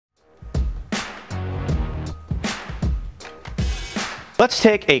Let's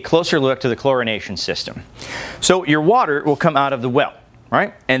take a closer look to the chlorination system. So your water will come out of the well,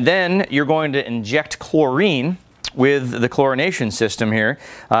 right? And then you're going to inject chlorine with the chlorination system here.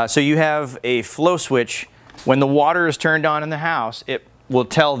 So you have a flow switch. When the water is turned on in the house, it will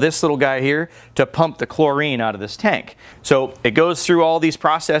tell this little guy here to pump the chlorine out of this tank. So it goes through all these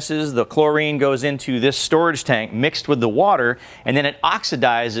processes. The chlorine goes into this storage tank mixed with the water, and then it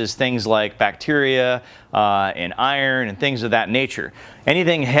oxidizes things like bacteria and iron and things of that nature.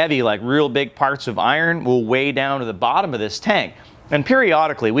 Anything heavy like real big parts of iron will weigh down to the bottom of this tank. And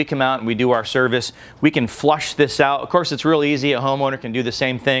periodically we come out and we do our service. We can flush this out. Of course, it's real easy. A homeowner can do the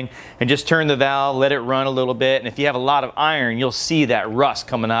same thing and just turn the valve, let it run a little bit. And if you have a lot of iron, you'll see that rust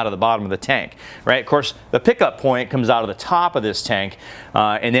coming out of the bottom of the tank, right? Of course, the pickup point comes out of the top of this tank.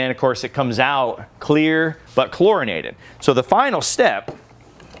 And then of course it comes out clear but chlorinated. So the final step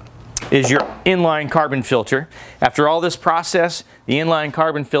is your inline carbon filter. After all this process, the inline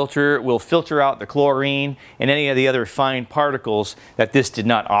carbon filter will filter out the chlorine and any of the other fine particles that this did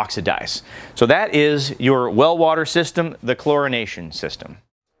not oxidize. So that is your well water system, the chlorination system.